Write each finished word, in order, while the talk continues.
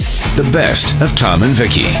The best of Tom and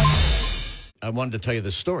Vicki. I wanted to tell you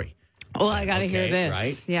this story. Oh, I got to hear this.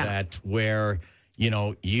 Right? Yeah. That where,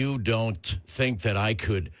 you don't think that I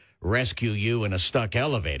could rescue you in a stuck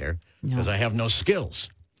elevator because I have no skills.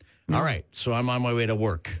 No. All right. So I'm on my way to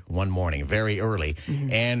work one morning, very early.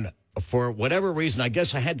 Mm-hmm. And for whatever reason, I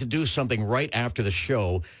guess I had to do something right after the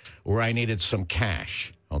show where I needed some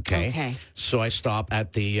cash. Okay. So I stop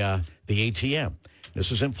at the ATM. This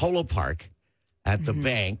was in Polo Park. At the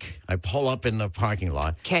bank, I pull up in the parking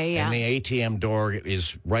lot. Okay, yeah. And the ATM door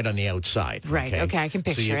is right on the outside. Right, okay, I can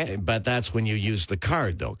picture it. But that's when you use the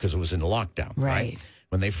card, though, because it was in lockdown. Right.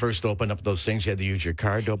 When they first opened up those things, you had to use your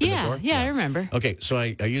card to open the door? Yeah, I remember. Okay, so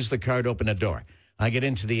I use the card to open the door. I get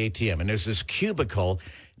into the ATM, and there's this cubicle.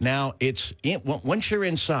 Now, once you're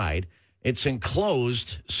inside, it's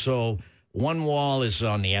enclosed, so one wall is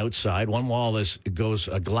on the outside. One wall a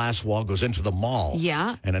glass wall goes into the mall.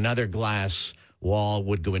 Yeah. And another glass wall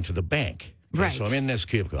would go into the bank. Okay, right. So I'm in this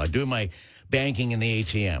cubicle. I do my banking in the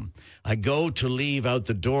ATM. I go to leave out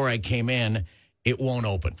the door I came in. It won't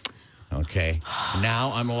open. Okay.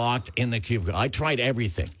 Now I'm locked in the cubicle. I tried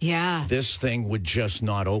everything. Yeah. This thing would just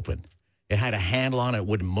not open. It had a handle on it,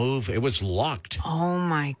 wouldn't move. It was locked. Oh,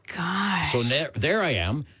 my gosh. So there I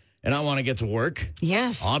am, and I want to get to work.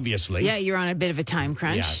 Yes. Obviously. Yeah, you're on a bit of a time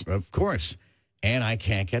crunch. Yeah, of course. And I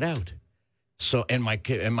can't get out. So, and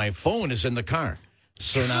my phone is in the car.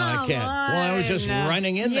 So now I can't. Well, I was just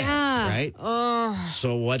running in there, right? Oh.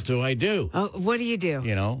 So what do I do? Oh, what do you do?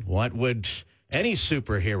 What would any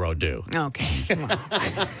superhero do? Okay.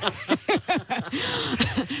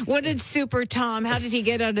 What did Super Tom, how did he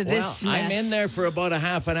get out of this mess? I'm in there for about a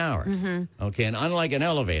half an hour. Mm-hmm. Okay, and unlike an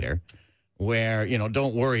elevator where,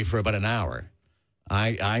 don't worry for about an hour,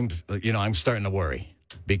 I'm starting to worry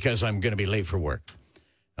because I'm going to be late for work.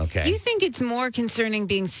 Okay. You think it's more concerning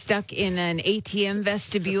being stuck in an ATM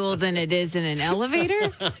vestibule than it is in an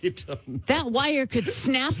elevator? I don't know. That wire could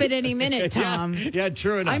snap at any minute, Tom. Yeah,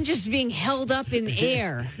 true enough. I'm just being held up in the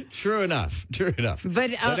air. True enough.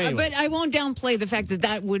 But anyway. But I won't downplay the fact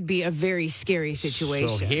that would be a very scary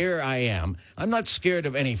situation. So here I am. I'm not scared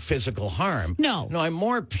of any physical harm. No, I'm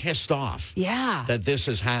more pissed off. Yeah. That this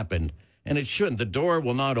has happened. And it shouldn't. The door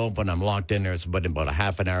will not open. I'm locked in there. It's been about a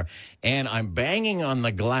half an hour. And I'm banging on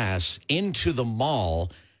the glass into the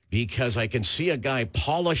mall because I can see a guy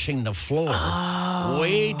polishing the floor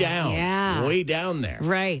way down there.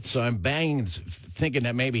 Right. So I'm banging, thinking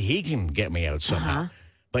that maybe he can get me out somehow.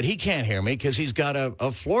 But he can't hear me because he's got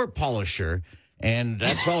a floor polisher. And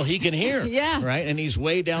that's all he can hear. Yeah. Right? And he's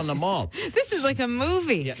way down the mall. This is like a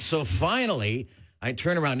movie. Yeah. So finally, I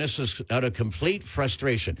turn around. This is out of complete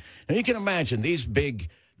frustration. And you can imagine these big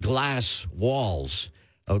glass walls,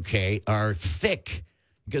 are thick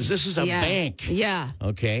because this is a bank. Yeah.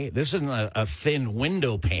 Okay. This isn't a thin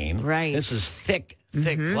window pane. Right. This is thick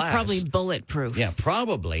glass. Probably bulletproof. Yeah,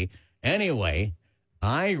 probably. Anyway,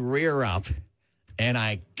 I rear up and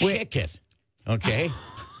I kick it. Okay.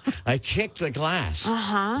 I kicked the glass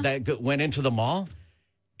that went into the mall.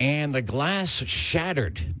 And the glass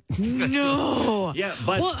shattered. No. Yeah,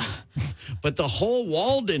 but the whole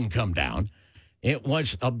wall didn't come down. It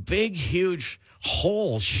was a big, huge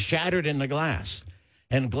hole shattered in the glass.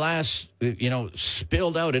 And glass,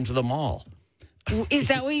 spilled out into the mall. Is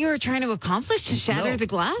that what you were trying to accomplish, to shatter the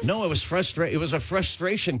glass? No, it was It was a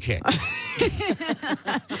frustration kick.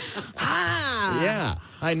 Yeah,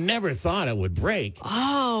 I never thought it would break.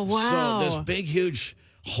 Oh, wow. So this big, huge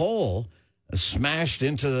hole smashed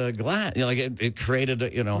into the glass. It created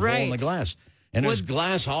a hole in the glass. And there's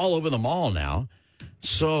glass all over the mall now.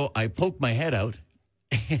 So I poked my head out.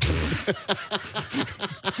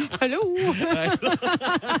 Hello.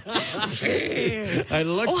 I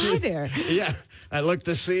looked. Oh, hi there. Yeah. I looked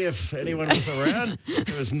to see if anyone was around.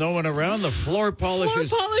 There was no one around. The floor polisher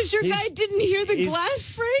guy didn't hear the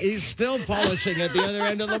glass break? He's still polishing at the other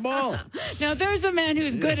end of the mall. Now, there's a man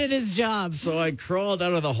who's good at his job. So I crawled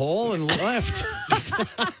out of the hole and left.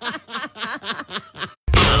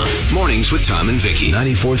 Mornings with Tom and Vicki.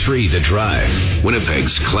 94.3 The Drive.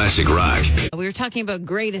 Winnipeg's classic rock. We were talking about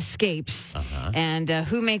great escapes. And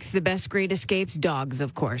who makes the best great escapes? Dogs,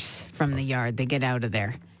 of course, from the yard. They get out of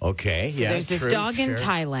there. Okay, so there's this dog in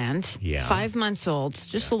Thailand, 5 months old,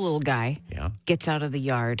 just a little guy, gets out of the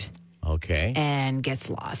yard. Okay. And gets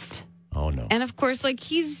lost. Oh, no. And, of course,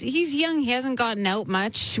 he's young. He hasn't gotten out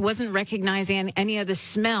much. Wasn't recognizing any of the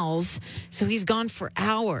smells. So he's gone for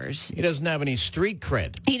hours. He doesn't have any street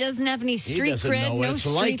cred. He doesn't have any street cred. No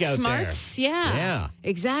street smarts. Yeah.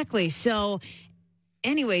 Exactly. So,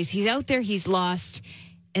 anyways, he's out there. He's lost.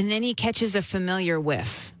 And then he catches a familiar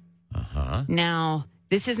whiff. Now,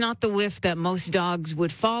 This is not the whiff that most dogs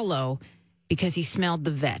would follow because he smelled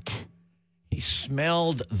the vet. He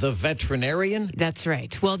smelled the veterinarian? That's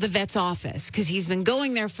right. Well, the vet's office, because he's been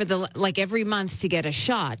going there for every month to get a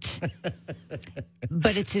shot.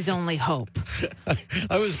 But it's his only hope.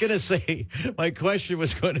 I was going to say, my question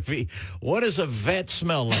was going to be, what does a vet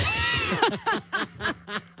smell like?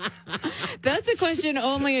 That's a question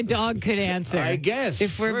only a dog could answer. I guess.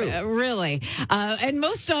 If we're really. And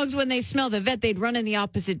most dogs, when they smell the vet, they'd run in the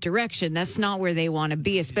opposite direction. That's not where they want to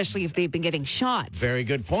be, especially if they've been getting shots. Very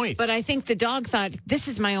good point. But I think the dog thought, this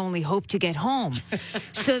is my only hope to get home.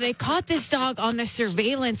 So they caught this dog on the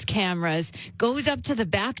surveillance cameras, goes up to the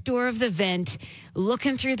back door of the vent,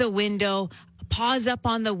 looking through the window, paws up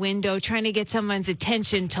on the window, trying to get someone's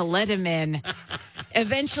attention to let him in.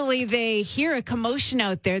 Eventually, they hear a commotion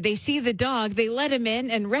out there. They see the dog. They let him in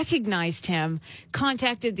and recognized him,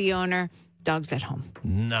 contacted the owner. Dog's at home.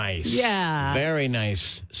 Nice. Yeah. Very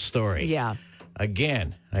nice story. Yeah.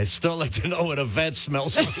 Again, I still like to know what a vet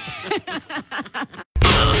smells like.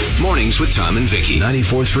 Mornings with Tom and Vicki.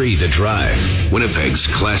 94.3 The Drive. Winnipeg's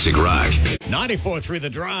classic rock. 94.3 The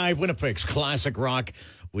Drive. Winnipeg's classic rock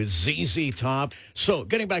with ZZ Top. So,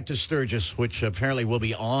 getting back to Sturgis, which apparently will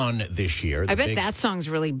be on this year. I bet that song's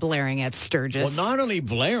really blaring at Sturgis. Well, not only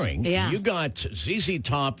blaring, yeah. You got ZZ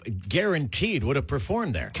Top guaranteed would have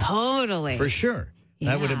performed there. Totally. For sure.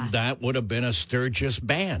 Yeah. That would have been a Sturgis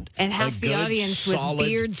band. And half the audience with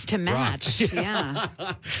beards to match. Yeah.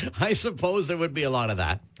 I suppose there would be a lot of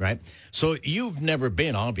that, right? So you've never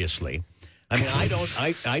been, obviously. I mean, I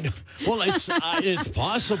don't. Well, it's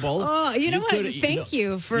possible. Oh, you know what? Thank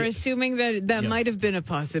you for assuming that might have been a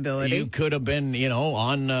possibility. You could have been,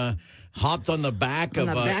 on hopped on the back of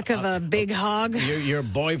a big hog, your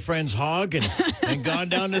boyfriend's hog, and gone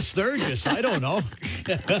down to Sturgis. I don't know.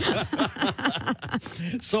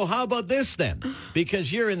 So how about this then?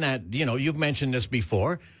 Because you're in that, you've mentioned this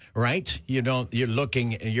before. Right?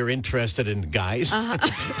 You're interested in guys.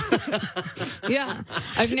 Yeah.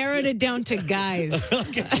 I've narrowed it down to guys.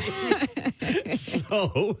 Okay.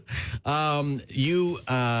 So,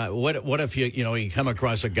 what if you come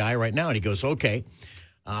across a guy right now and he goes, okay,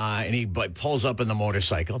 and he pulls up in the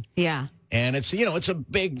motorcycle. Yeah. And it's, it's a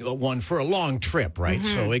big one for a long trip, right?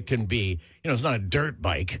 Mm-hmm. So it can be, it's not a dirt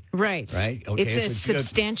bike. Right. Right? Okay, it's a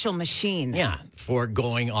substantial machine. Yeah. For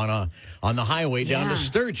going on the highway down to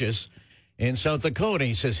Sturgis in South Dakota.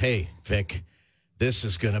 He says, hey, Vic, this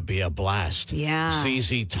is going to be a blast. Yeah.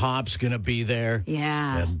 ZZ Top's going to be there.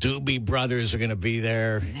 Yeah. The Doobie Brothers are going to be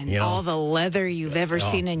there. And all the leather you've ever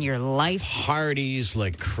seen in your life. Parties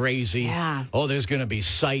like crazy. Yeah. Oh, there's going to be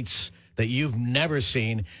sights that you've never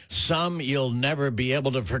seen. Some you'll never be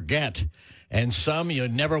able to forget. And some you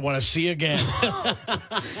never want to see again.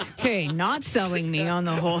 Okay, not selling me on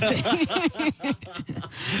the whole thing.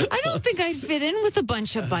 I don't think I'd fit in with a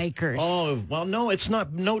bunch of bikers. Oh, well, no, it's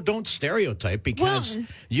not. No, don't stereotype because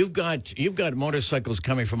you've got motorcycles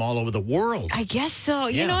coming from all over the world. I guess so.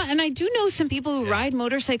 Yeah. And I do know some people who ride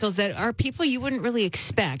motorcycles that are people you wouldn't really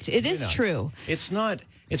expect. It is true. It's not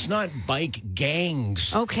bike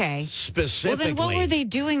gangs. Okay. Specifically. Well, then what were they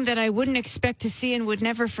doing that I wouldn't expect to see and would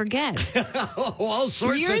never forget? All sorts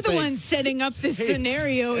of things. You're the one setting up this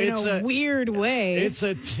scenario in a weird way. It's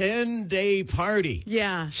a 10-day party.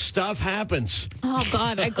 Yeah. Stuff happens. Oh,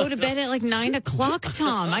 God. I go to bed at 9 o'clock,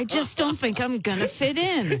 Tom. I just don't think I'm going to fit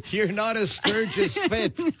in. You're not a Sturgis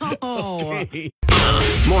fit. No. Okay.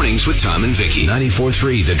 Mornings with Tom and Vicki.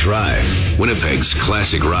 94.3 The Drive. Winnipeg's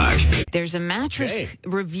classic rock. There's a mattress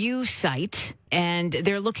review site, and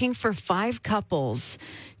they're looking for 5 couples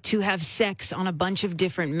to have sex on a bunch of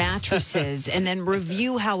different mattresses and then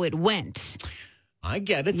review how it went. I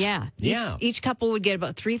get it. Yeah. Each couple would get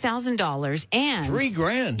about $3,000 and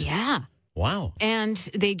 $3,000. Yeah. Wow. And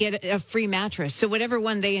they get a free mattress. So whatever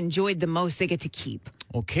one they enjoyed the most, they get to keep.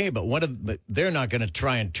 Okay, but they're not going to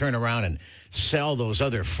try and turn around and sell those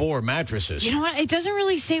other 4 mattresses. You know what? It doesn't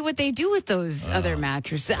really say what they do with those other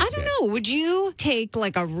mattresses. I don't know. Would you take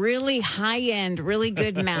a really high-end, really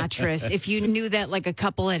good mattress if you knew that a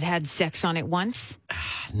couple had sex on it once?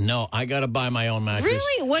 No, I got to buy my own mattress.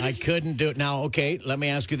 Really? I couldn't do it. Now, okay, let me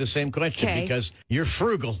ask you the same question because you're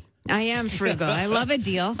frugal. I am frugal. I love a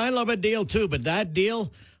deal. I love a deal, too, but that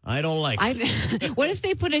deal, I don't like. What if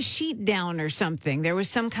they put a sheet down or something? There was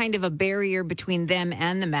some kind of a barrier between them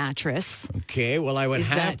and the mattress. Okay, well, I would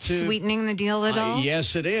have to. Is that sweetening the deal at all?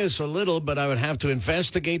 Yes, it is a little, but I would have to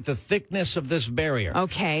investigate the thickness of this barrier.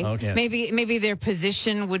 Okay. Maybe their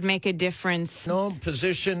position would make a difference. No,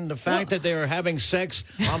 position. The fact that they are having sex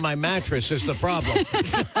on my mattress is the problem.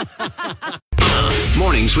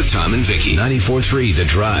 Mornings with Tom and Vicki. 94.3 The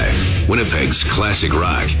Drive. Winnipeg's classic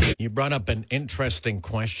rock. You brought up an interesting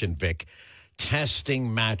question, Vic.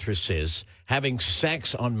 Testing mattresses, having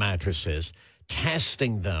sex on mattresses,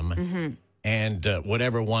 testing them, and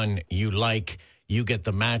whatever one you like, you get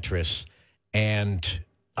the mattress. And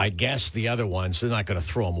I guess the other ones, they're not going to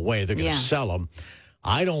throw them away. They're going to sell them.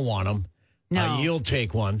 I don't want them. No. You'll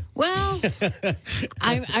take one. Well,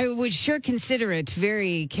 I would sure consider it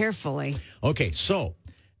very carefully. Okay, so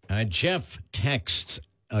Jeff texts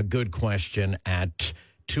a good question at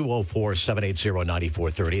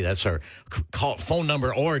 204-780-9430. That's our phone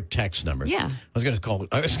number or text number. Yeah. I was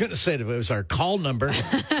going to say that it was our call number.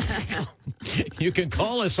 You can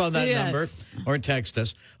call us on that number or text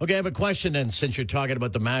us. Okay, I have a question then, since you're talking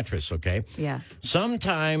about the mattress, okay? Yeah.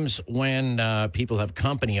 Sometimes when people have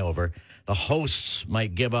company over, the hosts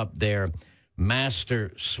might give up their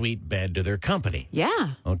master suite bed to their company.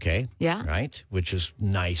 Yeah. Okay. Yeah. Right? Which is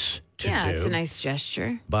nice to do. Yeah, it's a nice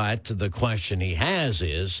gesture. But the question he has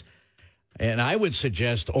is, and I would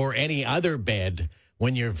suggest, or any other bed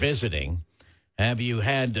when you're visiting, have you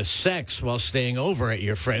had sex while staying over at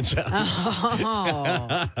your friend's house?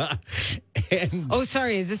 Oh.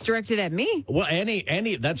 Sorry. Is this directed at me? Well,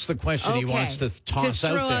 any. That's the question he wants to toss to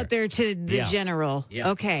throw out there. to the general.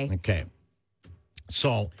 Yeah. Okay.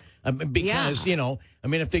 So, because,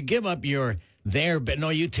 if they give up their bed, no,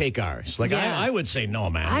 you take ours. Like, I would say, no,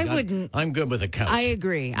 man. I wouldn't. I'm good with a couch. I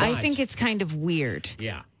agree. But, I think it's kind of weird.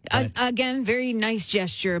 Yeah. Again, very nice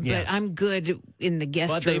gesture, but I'm good in the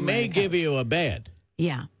guest room. But they may give you a bed.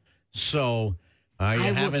 Yeah. So, are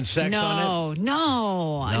you having sex on it?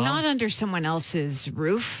 No, not under someone else's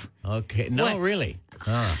roof. Okay. No, really?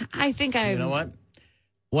 I think I... You know what?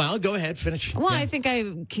 Well, go ahead, finish. Well, I think I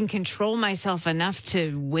can control myself enough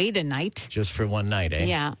to wait a night. Just for one night, eh?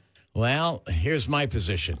 Yeah. Well, here's my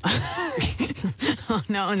position. Oh,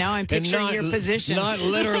 no, now I'm picturing your position. Not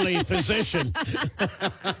literally position. All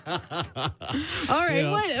right,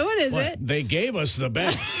 what is it? They gave us the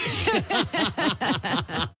bed.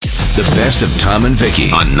 The best of Tom and Vicki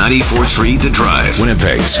on 94.3 The Drive.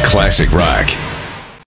 Winnipeg's classic rock.